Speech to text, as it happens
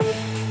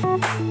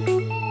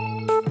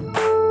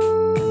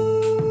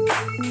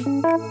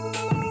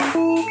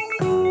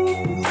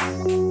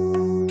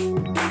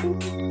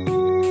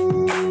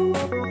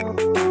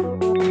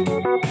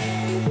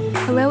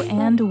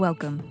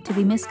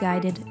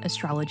Misguided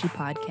Astrology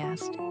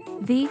Podcast,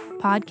 the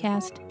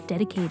podcast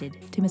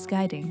dedicated to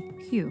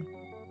misguiding you.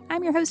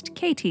 I'm your host,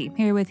 Katie,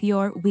 here with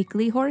your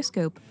weekly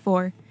horoscope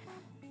for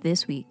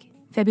this week,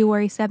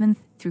 February 7th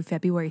through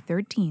February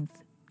 13th,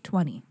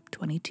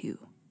 2022.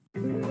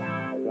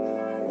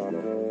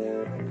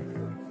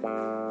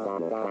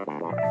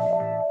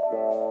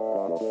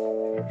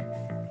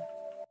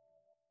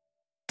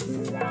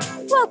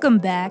 Welcome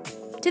back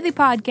to the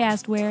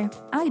podcast where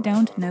I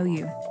don't know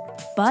you,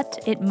 but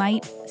it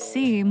might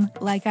seem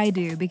like I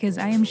do because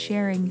I am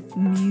sharing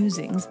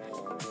musings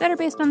that are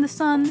based on the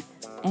sun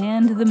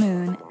and the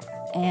moon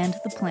and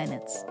the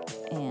planets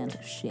and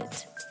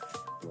shit.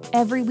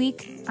 Every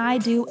week, I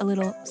do a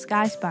little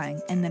sky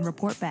spying and then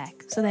report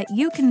back so that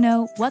you can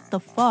know what the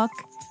fuck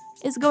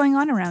is going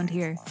on around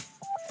here.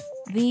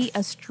 The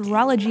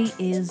astrology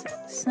is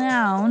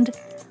sound,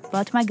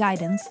 but my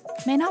guidance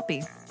may not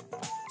be.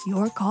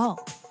 Your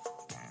call.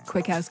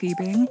 Quick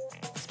housekeeping.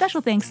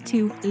 Special thanks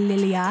to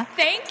Lilia.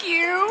 Thank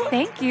you.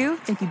 Thank you.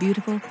 Thank you,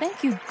 beautiful.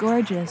 Thank you,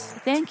 gorgeous.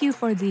 Thank you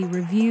for the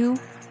review.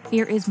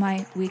 Here is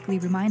my weekly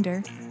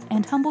reminder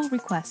and humble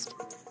request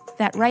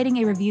that writing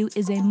a review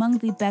is among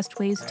the best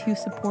ways to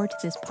support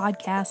this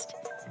podcast,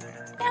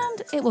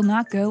 and it will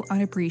not go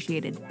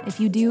unappreciated. If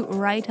you do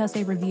write us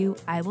a review,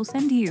 I will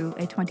send you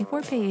a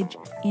 24-page,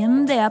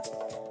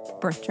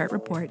 in-depth birth chart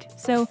report.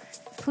 So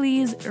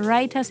please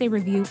write us a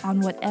review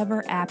on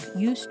whatever app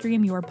you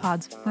stream your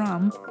pods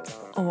from,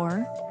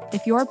 or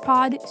if your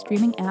pod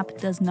streaming app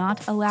does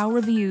not allow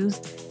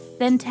reviews,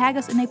 then tag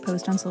us in a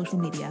post on social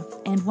media.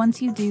 And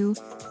once you do,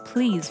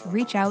 please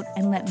reach out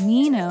and let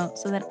me know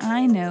so that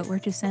I know where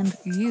to send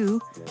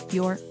you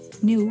your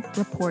new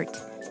report.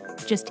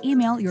 Just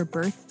email your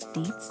birth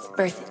dates,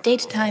 birth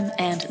date, time,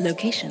 and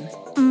location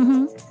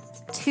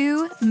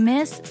to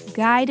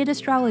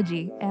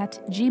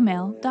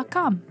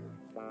misguidedastrology@gmail.com.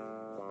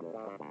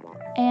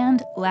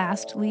 And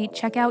lastly,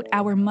 check out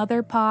our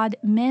mother pod,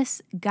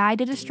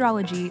 Misguided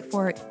Astrology,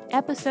 for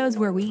episodes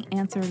where we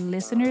answer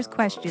listeners'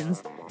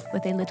 questions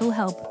with a little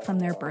help from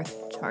their birth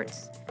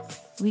charts.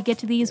 We get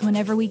to these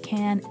whenever we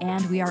can,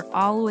 and we are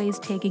always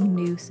taking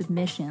new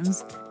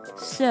submissions.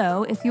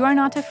 So if you are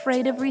not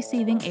afraid of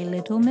receiving a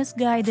little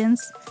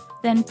misguidance,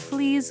 then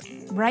please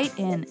write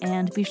in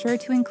and be sure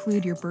to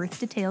include your birth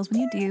details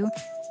when you do,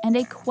 and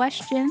a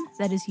question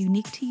that is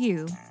unique to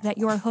you that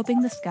you are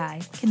hoping the sky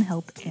can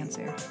help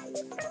answer.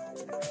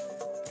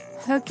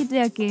 Okie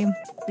dokie,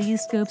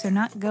 these scopes are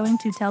not going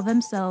to tell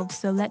themselves,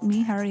 so let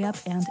me hurry up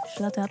and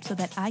shut up so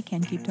that I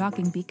can keep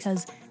talking,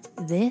 because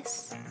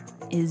this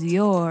is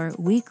your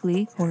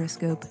weekly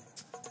horoscope.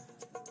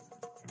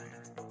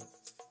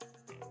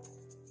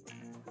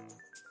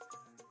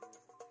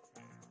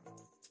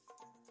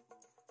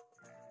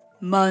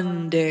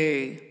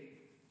 Monday.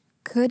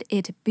 Could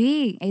it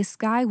be a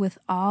sky with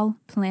all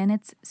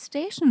planets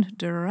stationed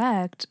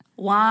direct?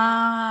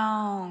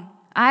 Wow.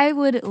 I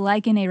would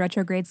liken a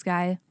retrograde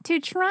sky to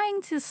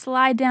trying to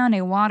slide down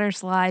a water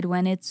slide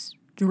when it's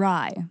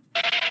dry,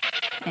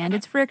 and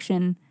it's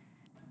friction,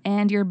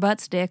 and your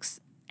butt sticks,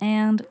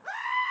 and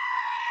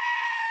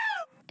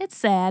it's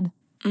sad.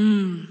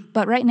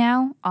 But right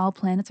now, all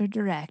planets are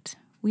direct.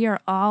 We are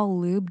all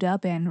lubed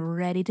up and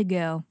ready to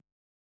go.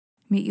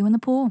 Meet you in the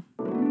pool.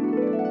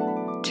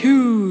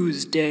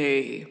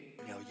 Tuesday.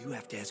 Now you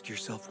have to ask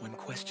yourself one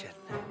question.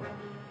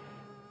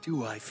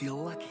 Do I feel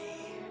lucky?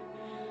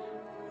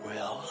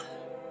 Well,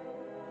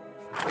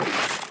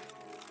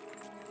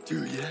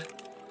 do ya,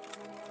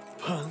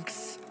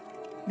 punks?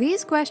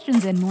 These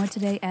questions and more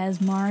today as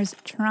Mars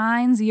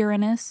trines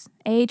Uranus,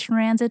 a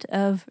transit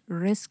of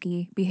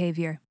risky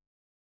behavior.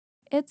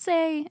 It's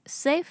a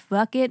safe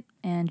fuck it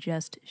and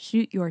just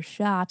shoot your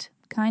shot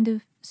kind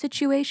of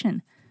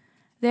situation.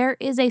 There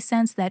is a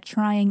sense that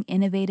trying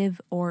innovative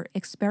or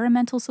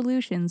experimental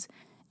solutions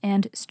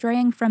and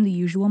straying from the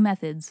usual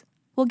methods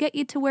will get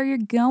you to where you're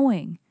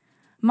going.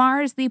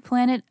 Mars, the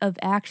planet of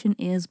action,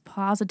 is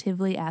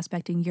positively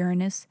aspecting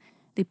Uranus,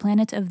 the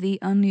planet of the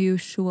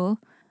unusual,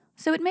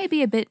 so it may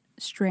be a bit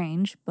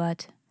strange,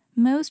 but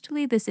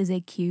mostly this is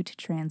a cute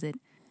transit.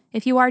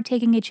 If you are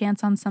taking a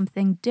chance on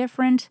something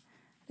different,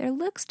 there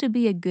looks to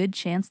be a good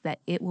chance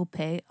that it will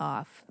pay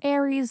off.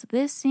 Aries,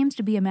 this seems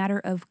to be a matter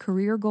of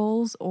career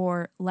goals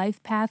or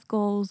life path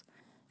goals,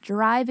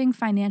 driving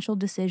financial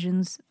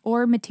decisions,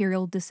 or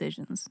material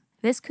decisions.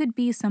 This could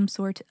be some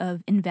sort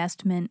of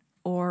investment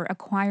or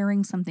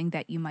acquiring something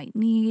that you might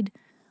need,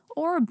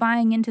 or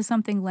buying into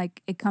something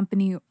like a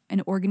company,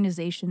 an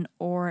organization,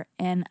 or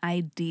an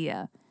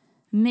idea.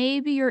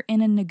 Maybe you're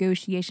in a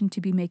negotiation to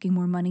be making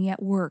more money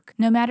at work.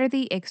 No matter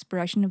the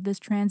expression of this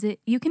transit,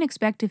 you can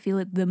expect to feel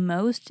it the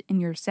most in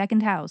your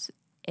second house,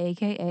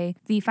 aka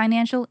the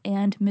financial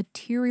and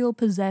material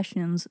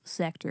possessions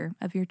sector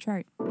of your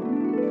chart.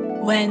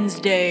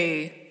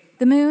 Wednesday.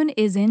 The moon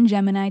is in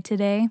Gemini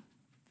today.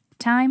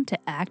 Time to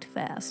act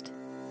fast.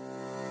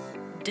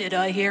 Did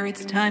I hear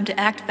it's time to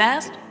act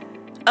fast?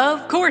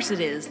 Of course it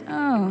is.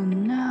 Oh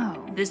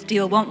no. This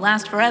deal won't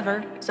last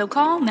forever, so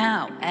call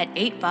now at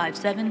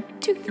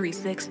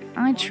 857-236.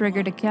 I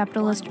triggered a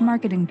capitalist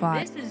marketing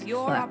bot. This is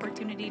your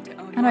opportunity to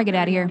own. How do I get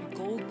out of here?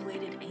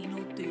 Gold-plated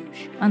anal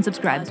douche.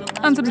 Unsubscribe.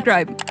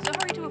 Unsubscribe. So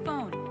hurry to a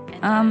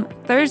phone.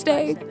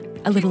 Thursday.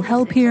 A little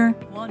help here.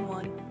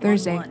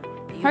 Thursday.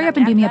 Hurry up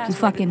and beam me up to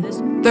fucking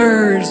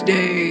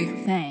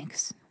Thursday.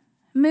 Thanks.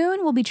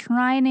 Moon will be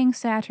trining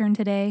Saturn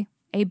today.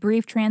 A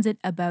brief transit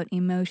about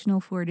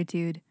emotional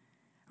fortitude.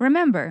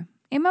 Remember,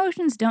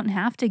 emotions don't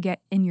have to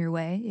get in your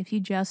way if you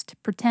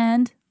just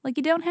pretend like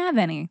you don't have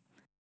any.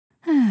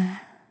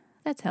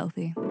 That's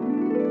healthy.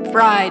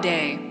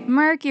 Friday.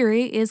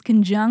 Mercury is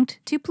conjunct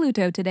to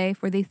Pluto today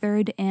for the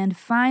third and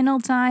final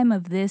time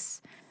of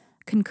this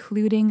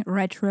concluding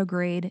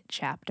retrograde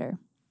chapter.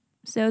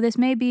 So this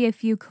may be a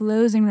few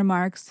closing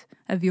remarks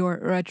of your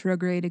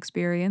retrograde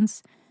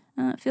experience.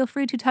 Feel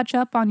free to touch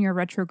up on your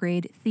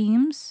retrograde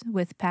themes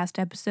with past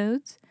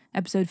episodes.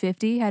 Episode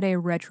 50 had a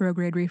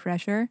retrograde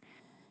refresher.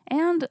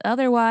 And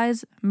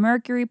otherwise,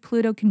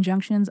 Mercury-Pluto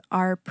conjunctions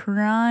are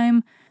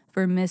prime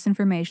for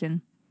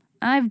misinformation.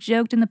 I've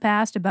joked in the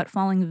past about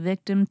falling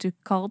victim to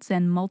cults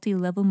and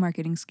multi-level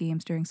marketing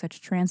schemes during such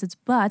transits,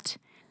 but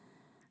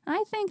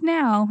I think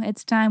now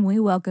it's time we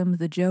welcome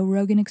the Joe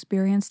Rogan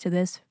experience to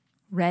this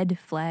red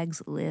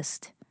flags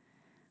list.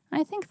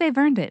 I think they've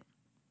earned it.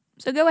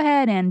 So go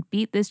ahead and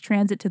beat this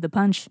transit to the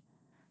punch.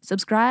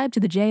 Subscribe to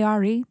the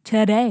JRE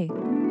today.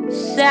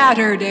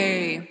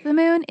 Saturday. The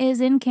moon is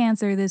in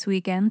Cancer this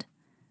weekend.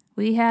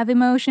 We have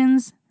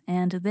emotions,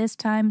 and this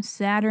time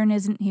Saturn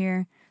isn't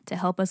here to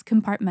help us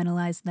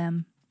compartmentalize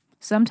them.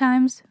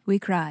 Sometimes we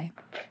cry.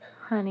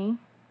 Honey,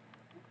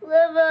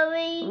 Love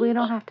Mommy. we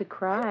don't have to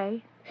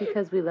cry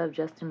because we love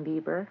Justin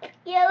Bieber.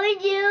 Yeah, we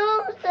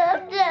do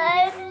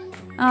sometimes.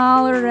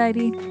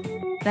 Alrighty.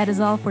 That is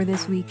all for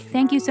this week.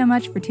 Thank you so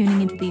much for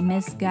tuning into the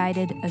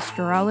Misguided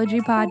Astrology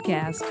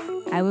Podcast.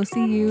 I will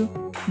see you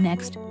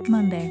next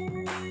Monday.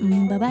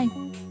 Bye-bye.